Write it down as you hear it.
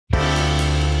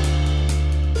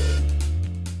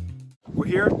We're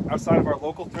here outside of our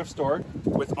local thrift store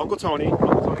with Uncle Tony.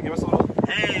 Uncle Tony, give us a little.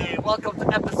 Hey, welcome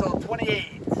to episode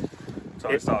 28.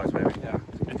 It's always, baby. Yeah.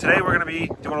 And today we're going to be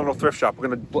doing a little thrift shop. We're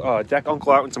going to deck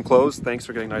Uncle out in some clothes. Thanks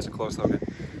for getting nice and close, Logan.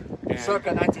 And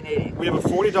Circa 1980. we have a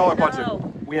 $40 budget.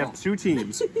 No. We have two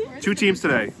teams. Two teams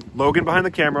today. Logan behind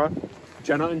the camera,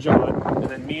 Jenna and John, and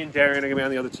then me and Darian are going to be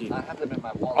on the other team. I have them in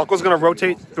my wallet. Uncle's going to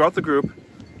rotate throughout the group.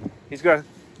 He's going to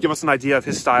give us an idea of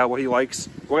his style, what he likes.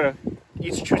 We're going to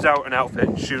each choose out an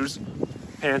outfit, shoes,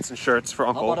 pants, and shirts for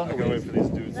Uncle. How about on the wait for these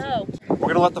dudes. No. We're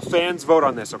going to let the fans vote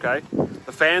on this, okay?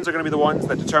 The fans are going to be the ones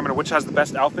that determine which has the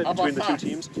best outfit How about between the socks? two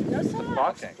teams. No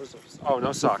socks. Okay. Oh,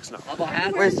 no socks, no. How about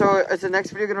hats? Wait, so is the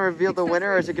next video going to reveal the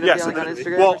winner, or is it going to Yes, be like on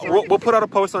Instagram? well, we'll put out a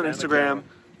post on Instagram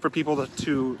for people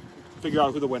to figure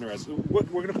out who the winner is. We're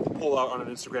going to put the poll out on an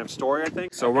Instagram story, I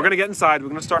think. So we're going to get inside, we're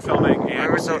going to start filming,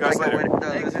 and we'll see you guys later.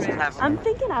 I'm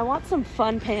thinking I want some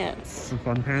fun pants. Some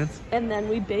fun pants? And then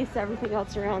we base everything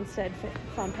else around said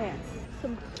fun pants.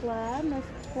 Some plaid, nice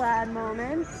plaid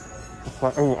moments.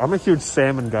 Oh, I'm a huge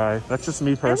salmon guy. That's just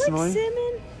me personally. I like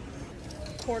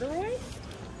salmon. Corduroy?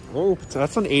 Oh,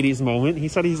 that's an 80s moment. He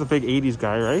said he's a big 80s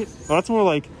guy, right? Well, that's more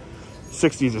like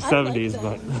 60s or 70s,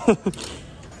 but...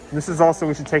 This is also,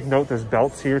 we should take note, there's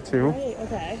belts here too. Right,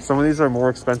 okay. Some of these are more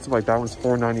expensive, like that one's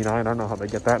 $4.99. I don't know how they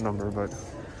get that number, but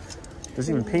there's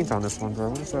even paint on this one,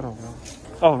 bro. What is that? I don't know.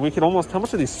 Oh, and we could almost, how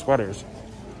much are these sweaters?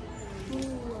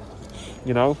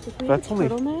 You know, that's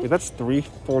only, that's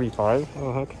 $3.45.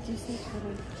 Oh, heck. Do you see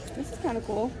this is kind of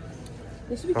cool.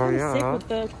 This would be kind of sick with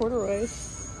the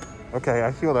corduroys. Okay,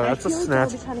 I feel that. That's a snatch.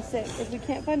 That would be kind of sick. If we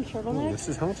can't find a turtleneck. Ooh, this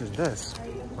is, how much is this?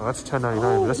 Oh, that's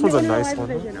 $10.99. This one's a nice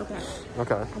one. Okay.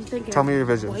 Okay. I'm thinking. Tell me your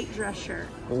vision. White dress shirt.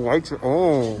 White.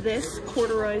 Oh. This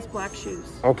corduroys, black shoes.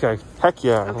 Okay. Heck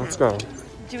yeah. Okay. Let's go.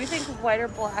 Do we think white or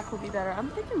black would be better? I'm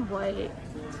thinking white.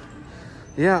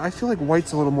 Yeah, I feel like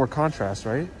white's a little more contrast,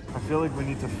 right? I feel like we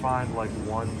need to find like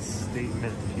one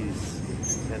statement piece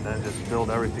and then just build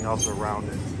everything else around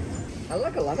it. I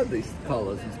like a lot of these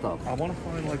colors and stuff. I want to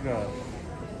find like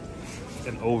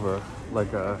an over,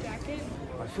 like a,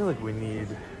 I feel like we need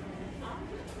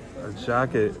a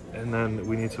jacket and then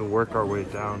we need to work our way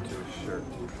down to a shirt.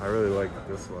 I really like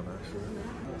this one actually,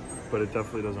 but it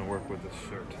definitely doesn't work with this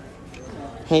shirt.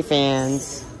 Hey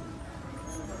fans.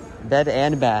 Bed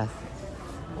and bath.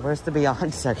 Where's the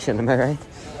beyond section, am I right?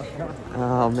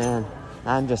 Oh man,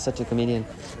 I'm just such a comedian.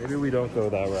 Maybe we don't go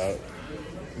that route.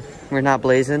 We're not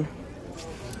blazing.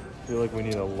 I feel like we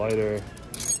need a lighter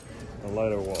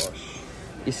wash.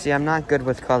 You see, I'm not good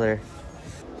with color.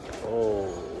 Oh.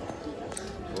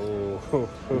 Oh.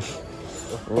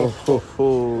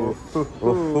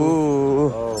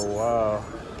 Oh wow.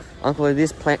 Uncle, are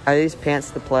these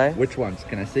pants to play? Which ones?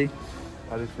 Can I see?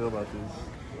 How do you feel about these?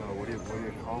 What do you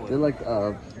call it? They're like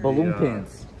balloon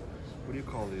pants. What do you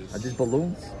call these? Are these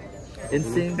balloons?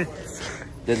 Inseam?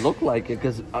 They look like it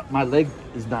because my leg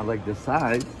is not like this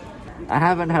size. I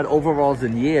haven't had overalls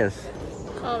in years.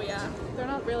 Oh yeah, they're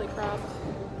not really cropped,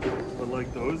 But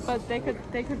like those? but they could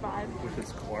vibe. With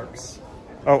his Clarks.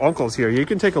 Oh, Uncle's here. You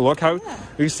can take a look. How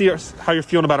you see how you're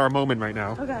feeling about our moment right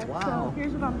now. Okay, so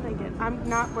here's what I'm thinking.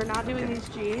 We're not doing these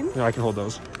jeans. Yeah, I can hold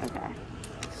those. Okay,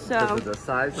 Is so it the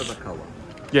size or the color?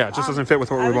 Yeah, it just doesn't fit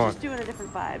with what I we was want. just doing a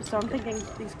different vibe. So I'm thinking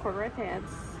these corduroy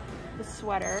pants, the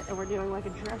sweater, and we're doing like a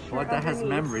dress shirt. Well, that has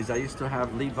underneath. memories. I used to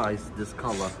have Levi's this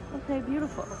color. Okay,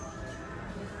 beautiful.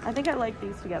 I think I like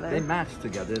these together. They match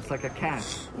together. It's like a cat.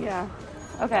 Yeah.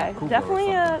 Okay, Cougar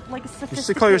definitely or a like a sophisticated. You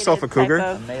should call yourself a cougar? type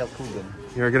A of- male cougar.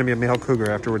 You're gonna be a male cougar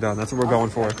after we're done. That's what we're going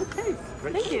for. Okay,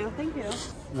 thank you, thank you.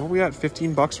 What are we at?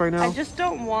 15 bucks right now? I just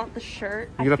don't want the shirt.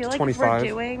 You get I up feel to like if 25. we're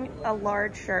doing a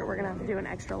large shirt, we're gonna have to do an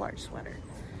extra large sweater.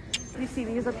 You see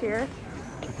these up here?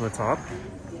 On the top.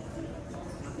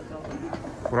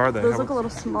 What are they? Those look a little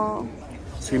small.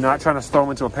 So you're not trying to throw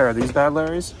them into a pair of these bad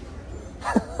Larrys?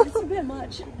 It's a bit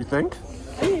much. You think?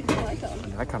 I mean, I like them.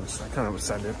 Yeah, I kind of would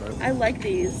send it, but I like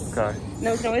these. okay.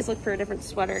 No, we can always look for a different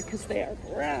sweater because they are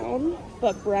brown,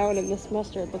 but brown and this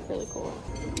mustard look really cool.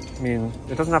 I mean,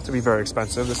 it doesn't have to be very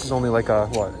expensive. This is only like a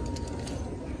what?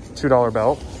 $2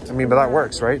 belt. I mean, but that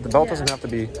works, right? The belt doesn't have to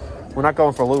be. We're not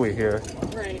going for Louis here.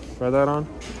 Right. Try that on.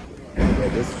 Yeah,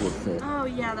 this would fit. Oh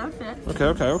yeah, that would fit.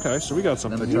 Okay. So we got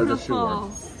something. Let me try the shoe Beautiful.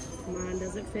 on. Come on,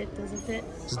 does it fit? Does it fit?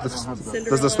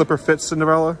 Does the slipper fit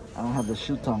Cinderella? I don't have the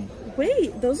shoe tongue.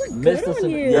 Wait, those look good Mr. on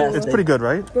you. Yes. It's pretty good,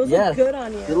 right? Those look good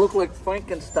on They you. look like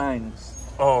Frankenstein's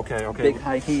Oh, okay. big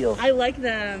high heel. I like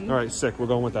them. All right, sick. We're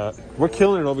going with that. We're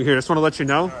killing it over here. Just want to let you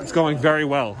know it's going very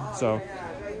well. So,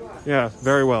 yeah,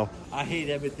 very well. I hate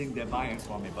everything they're buying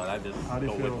for me, but I just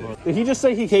go with it. Did he just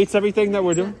say he hates everything that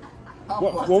we're doing?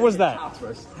 What was that?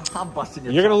 I'm busting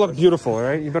your You're gonna look choppers. beautiful, all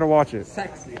right? You better watch it.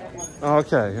 Sexy.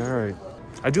 Okay, all right.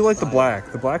 I do like the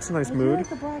black. The black's a nice I mood. like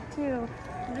the black too.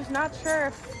 I'm just not sure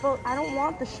if, but I don't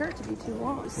want the shirt to be too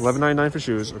long. $11.99 for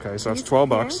shoes. Okay, so that's These $12.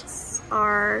 pants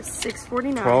are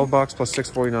 $6.49. $12 plus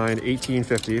 $6.49,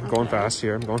 $18.50. I'm going fast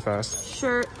here. I'm going fast.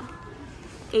 Shirt,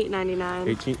 $8.99.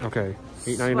 18. Okay, $8.99.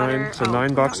 Sweater. So Oh,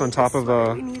 $9 on top of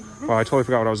sweater. We need this. Oh, I totally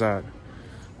forgot what I was at.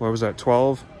 What was that?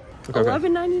 12. Okay, okay.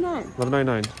 $11.99.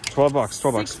 $11.99. $12.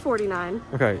 $12. $6.49.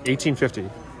 Okay, $18.50.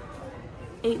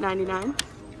 $8.99.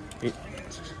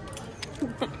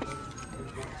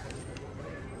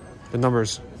 The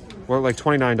numbers. We're at like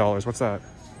 $29. What's that?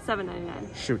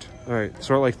 $7.99. Shoot. All right.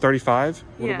 So we're at like 35.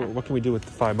 Yeah. What can we do with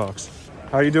the $5?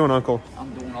 How are you doing, Uncle?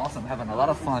 I'm doing awesome. Having a lot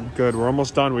of fun. Good. We're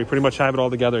almost done. We pretty much have it all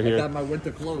together I here. got my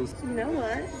winter clothes. You know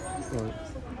what? What?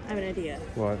 I have an idea.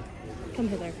 What? Come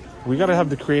hither. We gotta have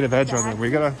the creative edge on it.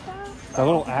 We gotta that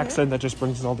little Okay. accent that just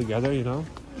brings it all together. You know.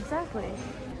 Exactly.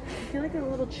 I feel like a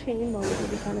little chain moment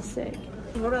would be kind of sick.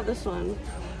 What about this one?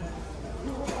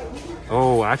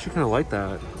 Oh, I actually kind of like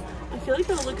that. I feel like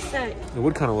it'll look sick. It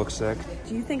would kind of look sick.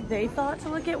 Do you think they thought to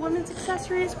look at women's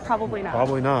accessories? Probably not.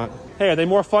 Probably not. Hey, are they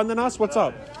more fun than us? What's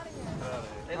up?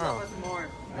 They love us more.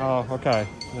 Oh, okay.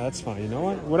 That's fine. You know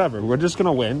what? Whatever. We're just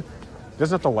gonna win. He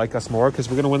doesn't have to like us more because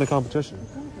we're gonna win the competition.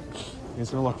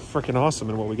 He's gonna look freaking awesome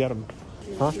in what we get him.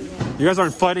 Huh? You guys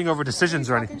aren't fighting over decisions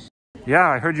or anything. Yeah,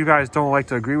 I heard you guys don't like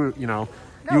to agree with, you know.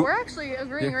 No, we're actually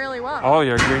agreeing really well. Oh,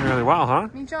 you're agreeing really well, huh?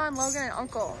 Me, John, Logan, and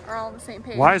Uncle are all on the same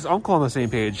page. Why is Uncle on the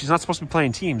same page? He's not supposed to be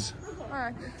playing teams.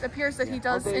 It appears that he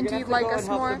does indeed like us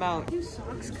more. New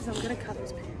socks because I'm gonna cut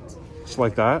his pants. Just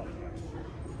like that.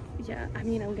 Yeah, I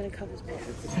mean I'm gonna cut his pants.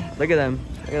 Look at them.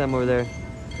 Look at them over there.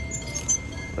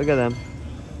 Look at them.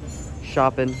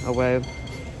 Shopping away.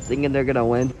 Thinking they're gonna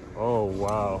win. Oh,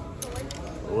 wow.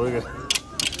 Look at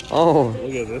Oh,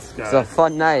 this guy. it's a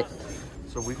fun night.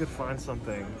 So we could find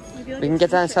something. I feel like We can get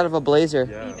that inside of a blazer.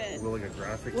 Yeah, Even. with like a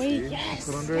graphic Wait, tee yes.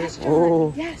 put under Yes, it. John.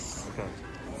 Oh. Yes. Okay.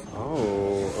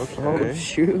 Oh, Oh, okay.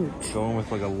 shoot. Going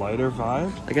with like a lighter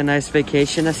vibe. Like a nice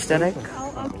vacation aesthetic.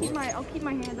 I'll keep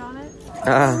my hand on it.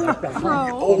 Oh,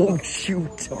 Oh.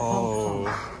 shoot. Oh,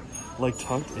 like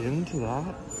tucked into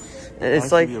that. It's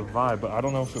That like, could be a vibe, but I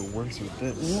don't know if it works with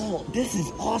this. Whoa, this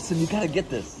is awesome. You gotta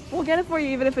get this. We'll get it for you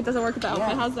even if it doesn't work with the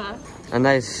outfit. How's that? a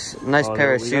nice Oh, pair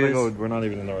no, of we gotta shoes. go. We're not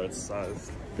even in the right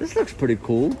size. This looks pretty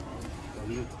cool.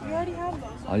 You already have those.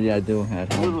 Oh yeah, I do.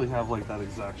 At I home. literally have like that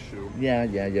exact shoe. Yeah,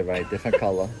 you're right. Different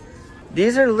color.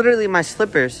 These are literally my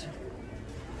slippers.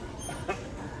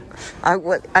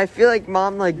 I feel like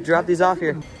mom like dropped these off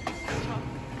here.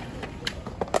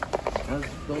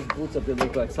 Those boots up there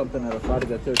look like something out of Friday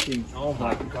the 13th. Oh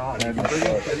my god! Are you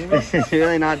Yeah. kidding me? This is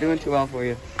really not doing too well for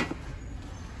you.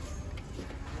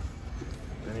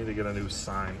 I need to get a new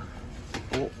sign.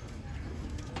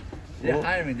 Yeah,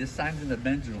 hire me. This sign's in the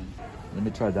men's room. Let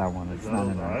me try that one. It's that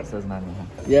 99. right? It says 99.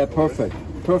 Yeah, perfect.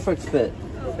 Perfect fit.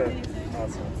 Okay.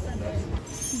 Awesome.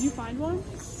 Did you find one?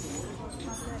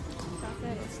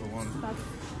 That's the one.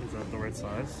 Is that the right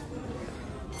size?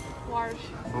 Large.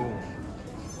 Boom.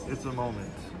 It's a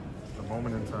moment. A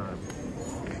moment in time.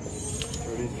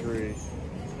 33.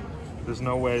 There's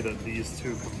no way that these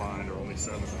two combined are only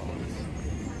 $7.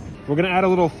 We're gonna add a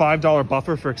little $5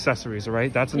 buffer for accessories. All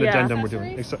right, that's an Yeah. addendum we're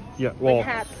doing. Yeah. Well, Like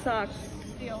hats, socks.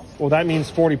 Deal. well, that means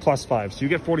 40 plus 5. So you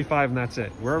get 45, and that's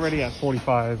it. We're already at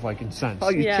 45, like in cents. Oh,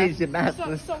 you Yeah. changed your math.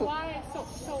 So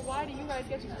why do you guys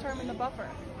get to determine the buffer?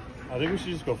 I think we should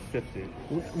just go 50.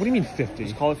 What do you mean 50?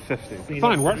 Just call it 50.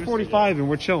 Fine, we're at 45 and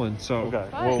we're chilling. So Okay.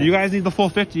 Fine. Well, you guys need the full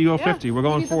 50. You go Yeah, 50. We're we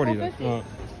going need the 40. full then. 50.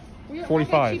 We'll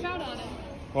 45. get cheap out on it.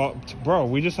 Well, bro,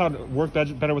 we just had work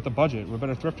better with the budget. We're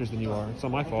better thrifters than you are. It's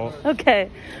not my fault. Okay.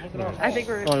 I think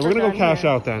we're. All right, we're gonna go done cash here.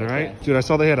 out then. All right, dude. I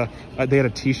saw they had a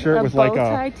T-shirt A with bow like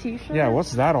tie a. T-shirt. Yeah,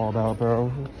 what's that all about,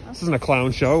 bro? This isn't a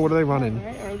clown show. What are they running?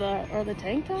 Right, or the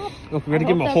tank top. Look, we're gonna I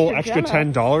give them a hope whole that's extra for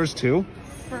Jenna. $10 too.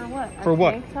 For what? For A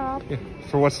what? Tank top. Yeah,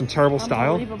 for what? Some terrible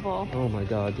style. Unbelievable. Oh my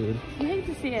god, dude. You hate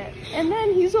to see it. And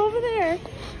then he's over there.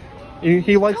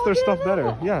 He likes How their do you stuff know?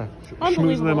 better. Yeah, schmoozing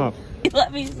Unbelievable. them up.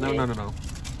 Let me see. No.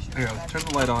 Here, turn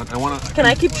the light on. I want to Can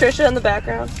I keep Trisha in the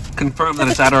background? confirm that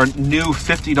it's at our new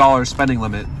 $50 spending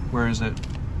limit. Where is it?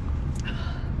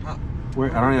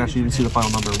 Where? I don't actually even see the final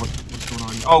number. What's going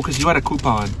on? Oh, because you had a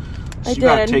coupon. So I you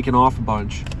got did. taken off a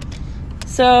bunch.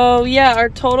 So yeah, our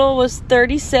total was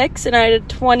 36 and I had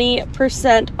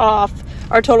 20% off.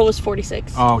 Our total was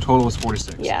 46. Oh, total was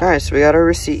 46. Yeah. All right, so we got our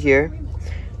receipt here,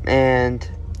 and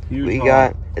huge we haul.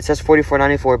 got, it says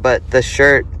 $44.94, but the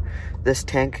shirt, this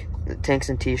tanks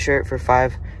and t-shirt for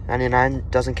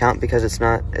 $5.99 doesn't count because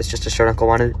it's just a shirt Uncle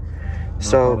wanted.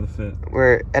 So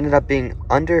we're ended up being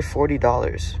under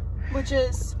 $40,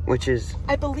 Which is,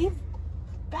 I believe,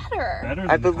 better.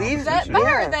 I believe Better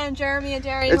Yeah. than Jeremy and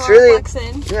Darian It's who really- are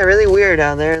flexing. Yeah, really weird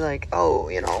down there. Like, oh,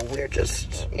 you know, we're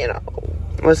just, you know,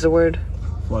 what's the word?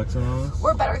 Flexing on us.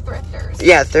 We're better thrifters.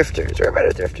 Yeah, thrifters. We're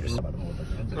better thrifters.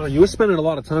 Oh, you were spending a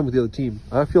lot of time with the other team.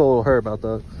 I feel a little hurt about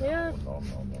that. Yeah.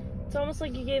 It's almost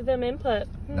like you gave them input.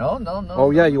 No.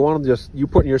 Oh yeah, you want them you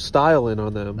putting your style in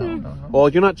on them. No. Well,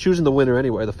 you're not choosing the winner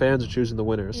anyway. The fans are choosing the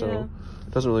winner, so Yeah.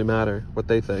 it doesn't really matter what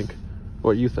they think,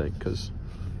 what you think, because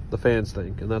the fans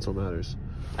think, and that's what matters.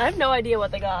 I have no idea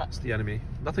what they got. It's the enemy.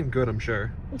 Nothing good, I'm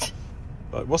sure,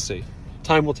 but we'll see.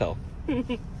 Time will tell.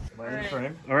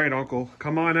 All right, Uncle,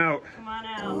 come on out. Come on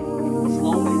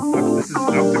out. This is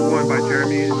outfit 1 by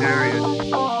Jeremy and Darian.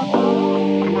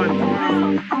 Come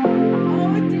on.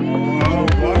 Oh,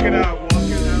 walk it out.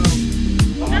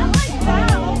 Not like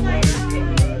that. Oh my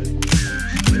God.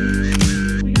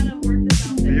 We gotta work this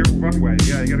out there. Your runway.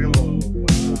 Yeah, you gotta get a little.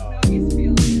 He's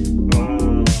feeling it. Oh,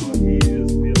 he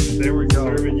is feeling. There we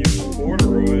go. Serving you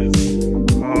corduroys.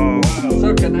 Oh.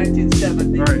 Circa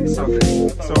 1970. All right. So I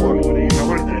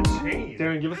wanted That to. change.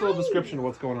 Darren, give us a little description of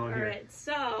what's going on All here. right,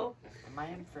 so Am I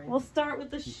in frame? we'll start with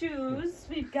the shoes.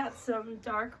 We've got some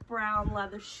dark brown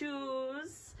leather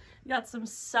shoes. We got some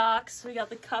socks. We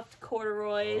got the cuffed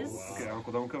corduroys. Okay,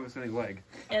 Uncle, don't cover us any leg.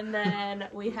 And then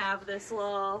we have this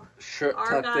little Shirt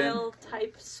tucked in. Argyle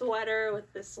type sweater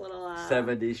with this little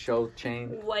 70s show chain.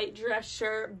 white dress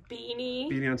shirt, beanie.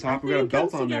 Beanie on top. We I got a think it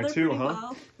belt comes on there together too, pretty huh?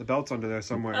 well. The belt's under there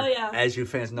somewhere. Oh yeah. As you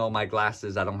fans know, my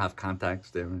glasses, I don't have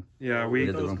contacts there. Yeah, we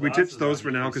Those ditched glasses those on, for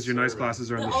you now can because your nice serve it.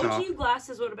 glasses are in The the shop. OG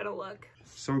glasses would have been a look.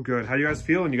 So good. How you guys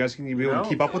feeling? You guys can be able to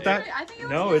keep up with that? I think it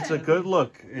was No, good. it's a good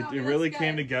look. It, No, it it really looks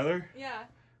came good. together, Yeah.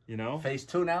 you know? Phase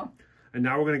 2 now? And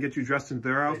now we're gonna get you dressed in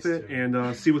their outfit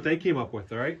and see what they came up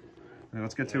with. All right? All right,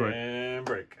 let's get to it. And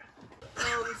break.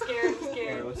 Oh, I'm scared. I'm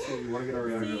scared. Let's see. You want to get our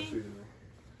reaction? See?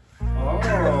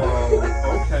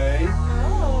 Oh, okay.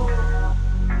 Oh.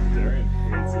 Darian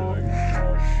hates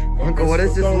it. Uncle, what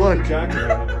does this look?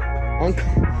 Uncle,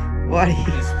 what?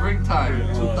 It's springtime,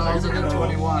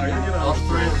 2021,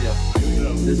 Australia.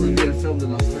 This is being filmed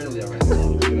in Australia right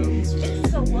now.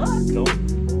 It's a look.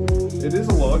 It is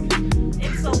a look.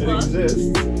 It's a It look.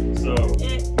 exists. So,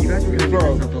 It, You guys were gonna get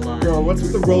this up a lot. Girl, what's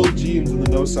with the rolled jeans and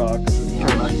the no socks? we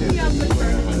have the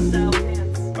burgundy style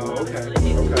pants. Oh, okay.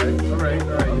 Okay. All right.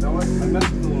 You know what? I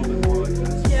messed with a little bit more like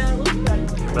this. Yeah, it looks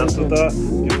better. mess with that.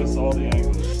 Give us all the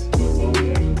angles. Give us all the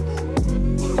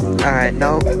angles. All right,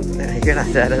 no, you're not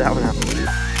that. That one out.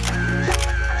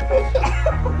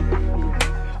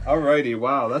 Alrighty,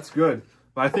 wow, that's good.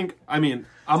 But I think, I'm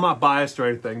not biased or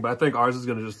anything, but I think ours is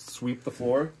gonna just sweep the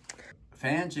floor.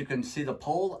 Fans, you can see the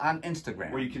poll on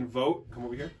Instagram. Where you can vote. Come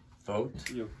over here. Vote.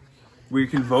 Where you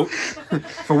can vote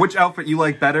for which outfit you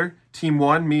like better. Team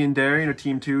 1, me and Darian, or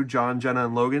Team 2, John, Jenna,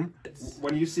 and Logan.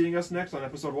 When are you seeing us next on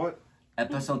episode what?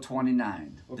 Episode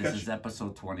 29. Okay. This is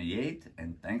episode 28,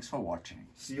 and thanks for watching.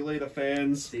 See you later,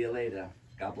 fans. See you later.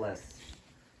 God bless.